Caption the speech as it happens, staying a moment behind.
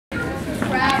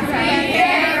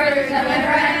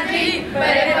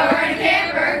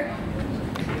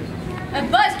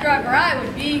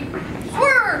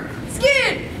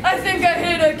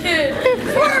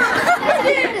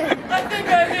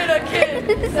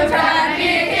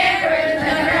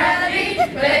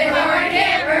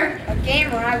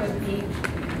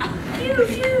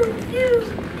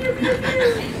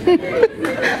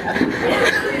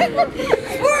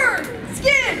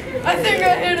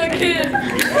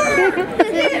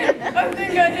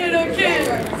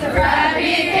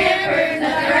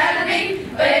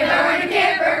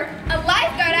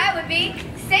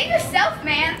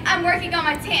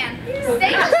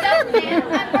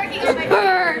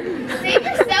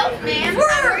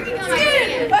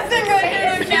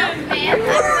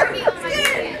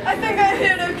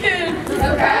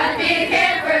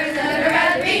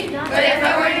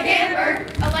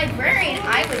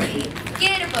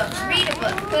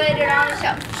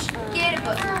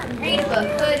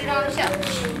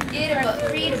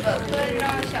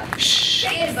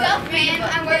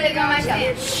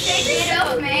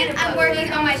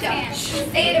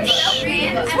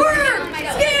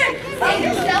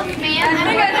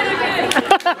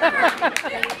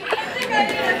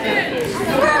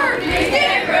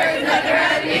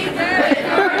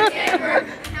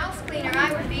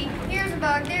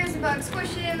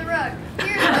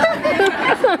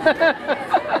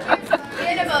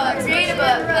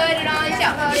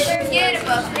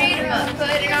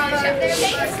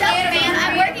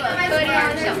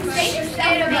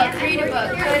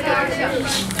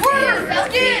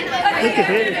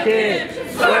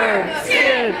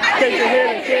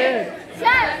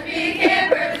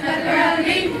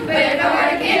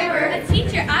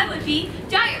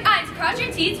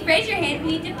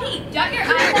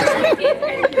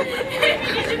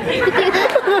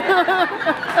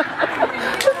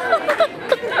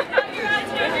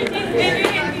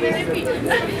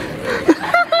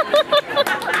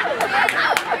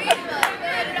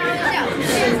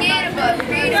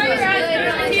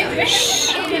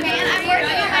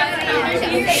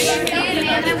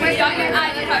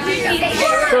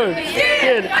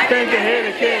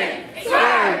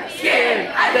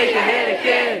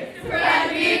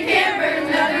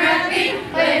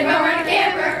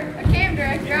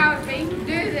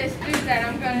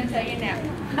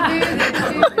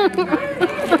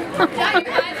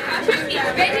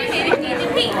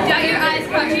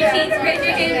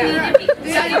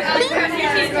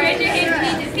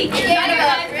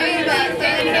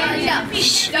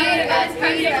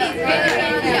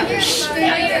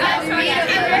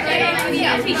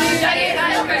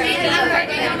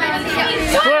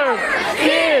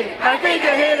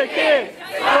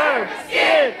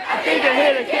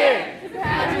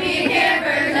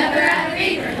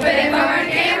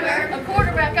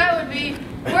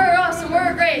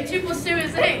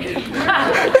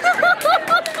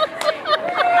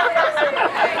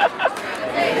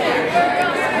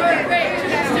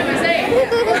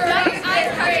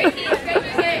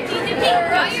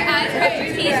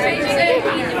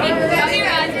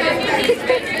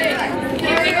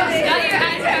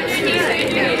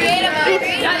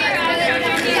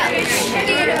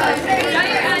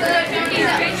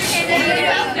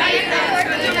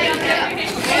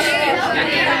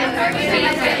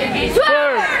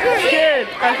Swerve, skid,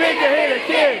 I think I hit a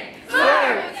kid.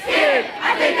 Swerve, skid,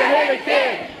 I think I hit a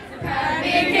kid. Be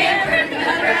a camper,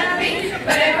 nothing around me,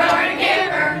 but if I were a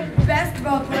camper.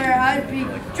 Basketball player, I'd be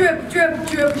dribble, dribble,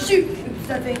 dribble, shoot. Oops,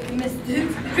 I think I missed it.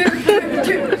 Dribble, dribble,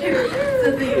 dribble, shoot. Oops,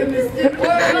 I think I missed it.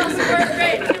 We're also work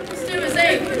great. 2 plus 2 is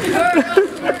 8. We're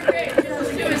also work great. 2 plus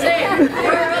 2 is 8.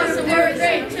 We're also work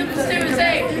great. 2 plus 2 is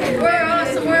 8. We're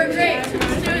also work great. 2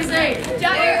 plus 2 is 8.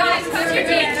 Dot your eyes, cross your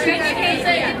teeth, raise your hands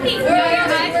and repeat. Dot your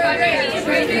eyes, cross your teeth,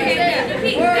 raise your hands and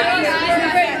repeat. Dot your eyes,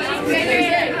 cross your teeth, raise your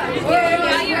hands.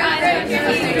 Dot your eyes, cross your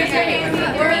teeth, raise your hands.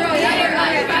 Dot your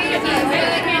eyes, cross your teeth, raise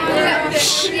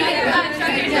your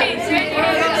hands.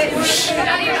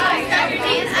 Dot your eyes, cross your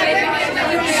teeth, raise your hands. Dot your eyes,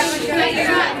 cross your teeth, raise your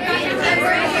hands. Dot your eyes, cross your teeth,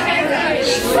 raise your hands.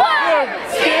 Swerve,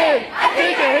 skid, I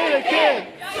think I hit a kid.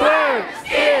 Swerve,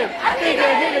 skid, I think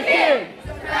I hit a kid.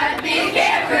 I'd be a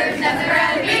camper, nothing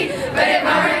around me, but if I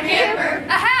were a camper. A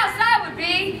house I would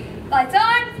be. Lights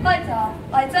on, lights off.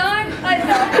 Lights on, lights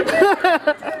off. Lights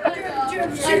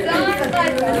on,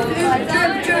 lights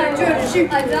off.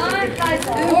 Lights on, lights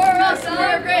off. We're also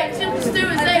work great. 2 plus 2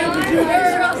 is 8.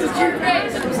 We're also work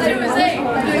great. 2 plus 2 is 8.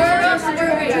 We're also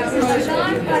work great. 2 plus 2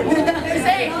 is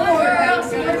 8. We're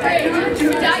also work great.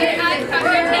 Dot your eyes, cross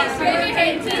your teeth, raise your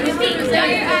hands to the beat. Dot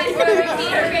your eyes, cross your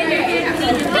teeth, raise your hands to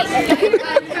the beat. Dot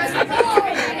your eyes, cross your teeth, raise your hands.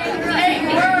 Hey,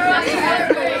 we're also work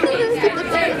great. We're also work great. 2 plus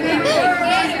 2 is 8.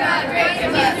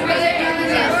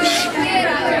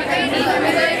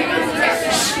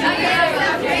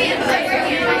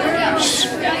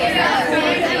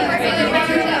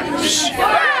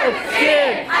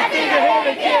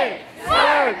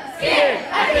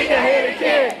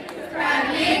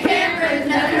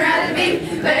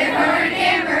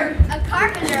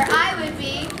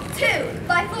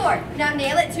 Now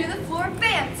nail it to the floor,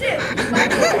 bam, 2. Nail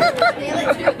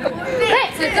it to the floor,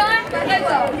 bam, 2. Nail it to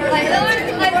the floor,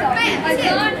 bam,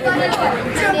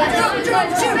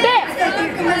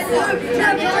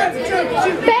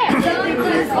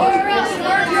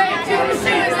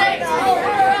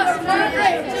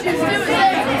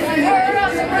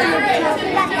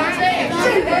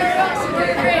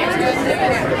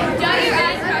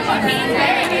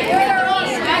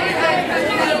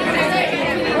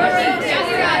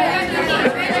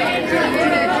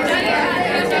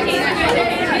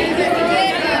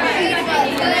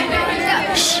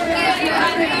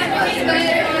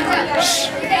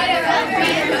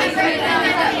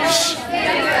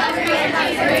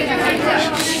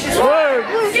 Swerve!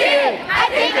 Skid! I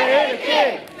think I hit a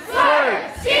kid! Swerve!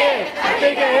 Skid! I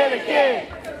think I hit a kid!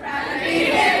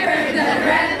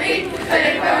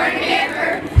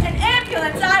 An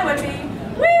ambulance I would be.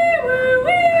 Wee woo,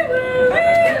 wee woo,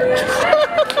 wee woo.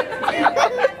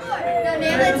 Now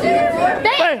nail it to the floor,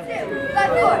 bam, 2. 5,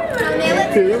 4. Now nail it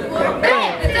to the floor,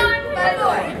 bam, 2. 5,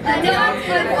 4. Now nail it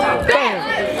to the floor, bam,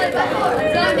 2. 5, 4.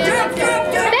 Now nail it to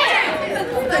the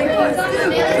floor, bam,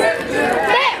 5, 4. Now nail it to the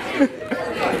floor, bam.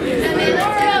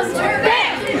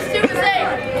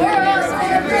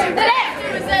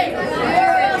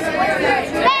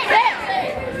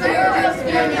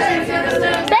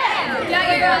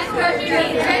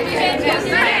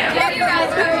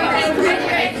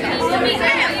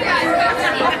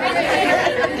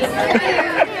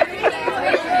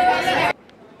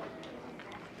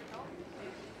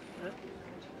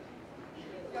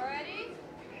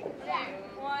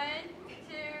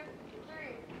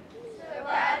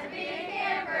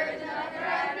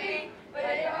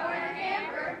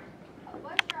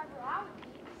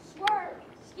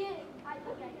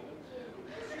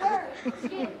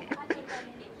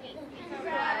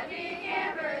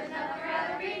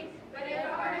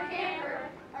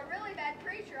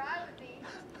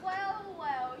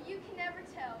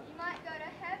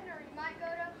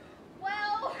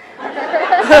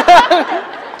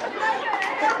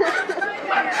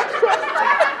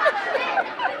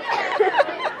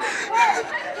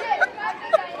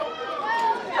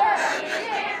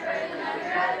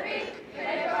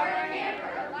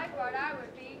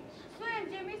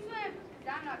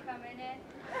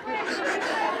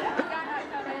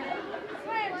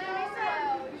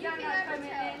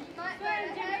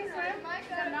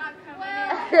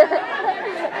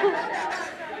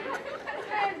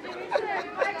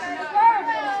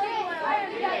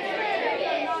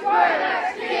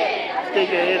 I think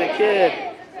I hit a kid.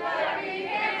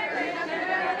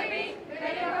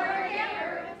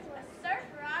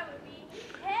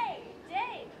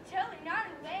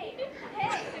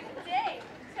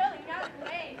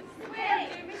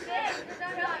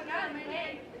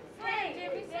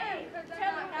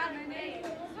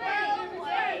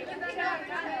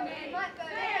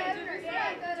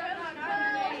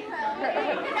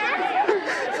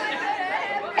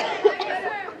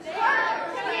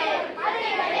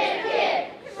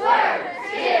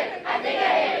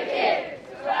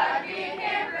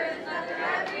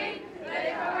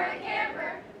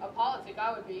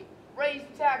 Raise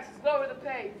the taxes, lower the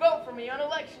pay, vote for me on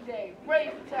election day.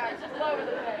 Raise the taxes, lower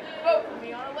the pay, vote for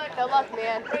me on election day. Good luck,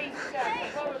 man. Raise the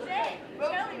taxes, lower the pay,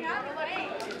 vote for me on election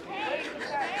day. Raise the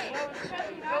taxes, lower the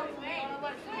pay, vote for me on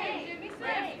election day.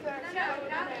 Raise the taxes, lower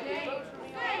the pay, vote for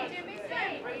me on election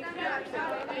day. Raise the taxes,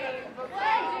 lower the pay, vote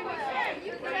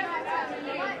for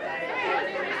me on election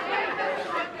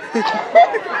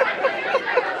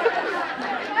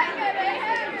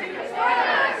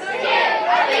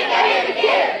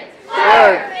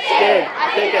Swerve! Skid!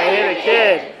 I think I hit a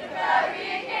kid!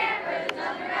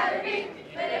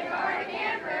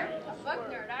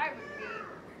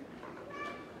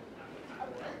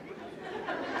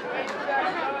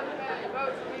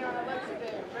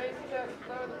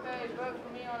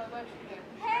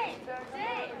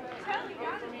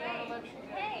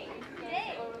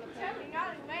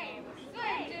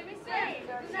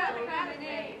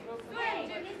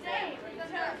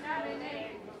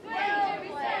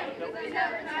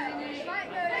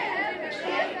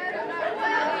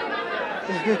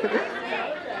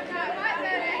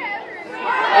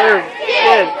 Swerve!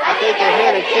 Skid! I think I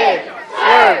hit a kid!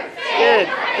 Swerve! Skid!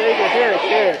 I think I hit a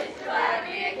kid!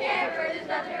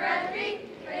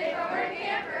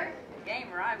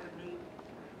 Gamer I would be.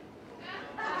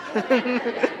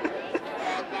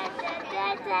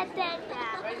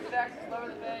 Raise the taxes, lower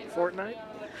the pay. Fortnite?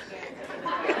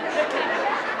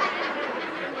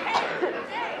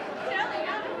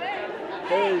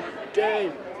 Hey,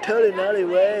 Dave, tell him not to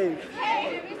wave.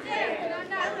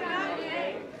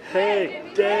 Hey,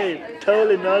 Dave.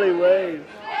 totally naughty wave.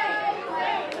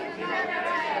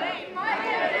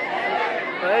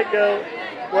 There you go.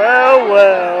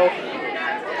 Well.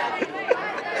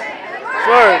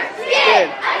 Swerve, skid,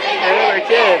 another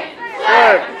kid.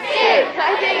 Swerve, skid,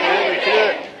 another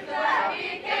kid.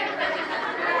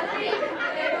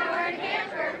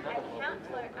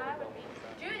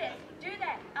 Do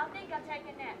that. I'll think I'll take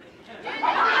a nap.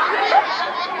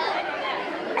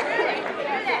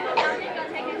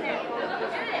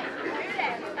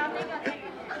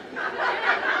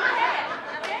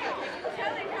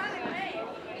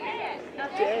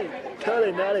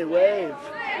 Totally naughty wave.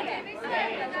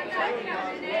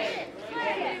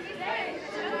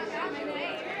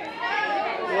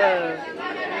 Well,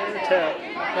 tell.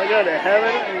 Might go to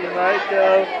heaven, or you might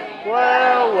go,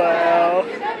 well.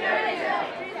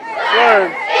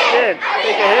 Swerve, kid,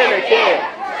 take a hit or kid.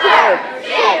 Swerve,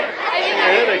 kid, take a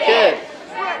hit or kid.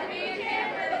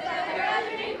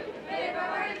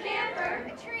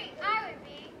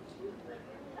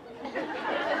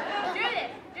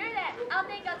 I'll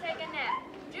think I'll take a nap.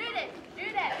 Do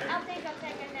that. I'll think I'll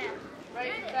take a nap. Do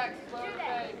that.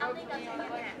 I'll think I'll take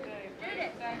a nap. Do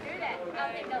that.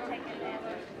 I'll think I'll take a nap.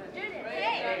 Do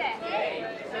that.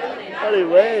 Naughty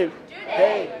wave.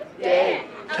 Hey, Dave.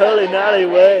 Totally naughty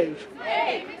wave.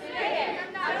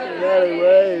 Naughty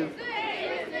wave.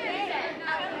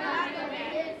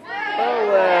 Oh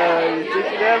well, you think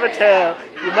you never tell.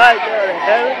 You might go to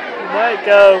heaven, you might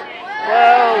go,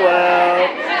 well.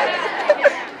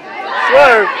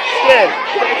 Swerve, skid,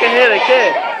 take a hit a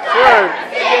kid. Swerve,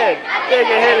 skid, take a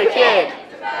hit a kid.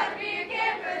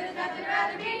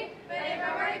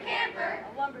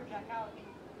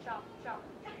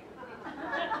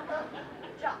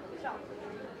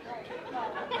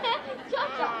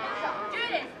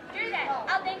 Do that.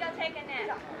 I'll think I'll take a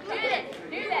nap.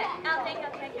 Do that. I'll think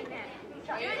I'll take a nap.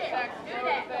 Do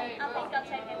that. I'll think I'll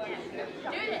take a nap.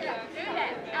 Do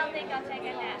that. I'll think I'll take a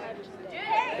nap.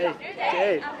 Hey,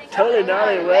 Dave, totally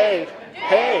naughty wave.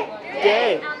 Hey,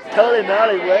 Dave, totally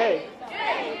naughty wave.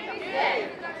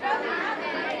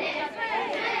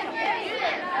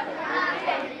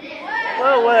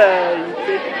 Well, you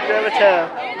think you can never tell.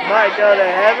 You might go to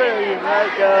heaven or you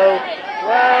might go,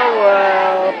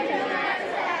 well.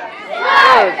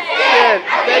 Swerve, skid,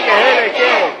 take a hit or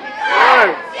kid.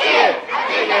 Swerve, skid,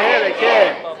 take a hit or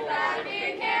kid.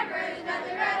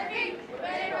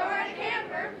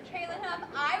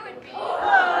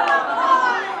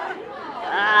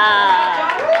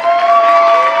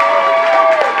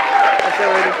 That's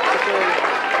already.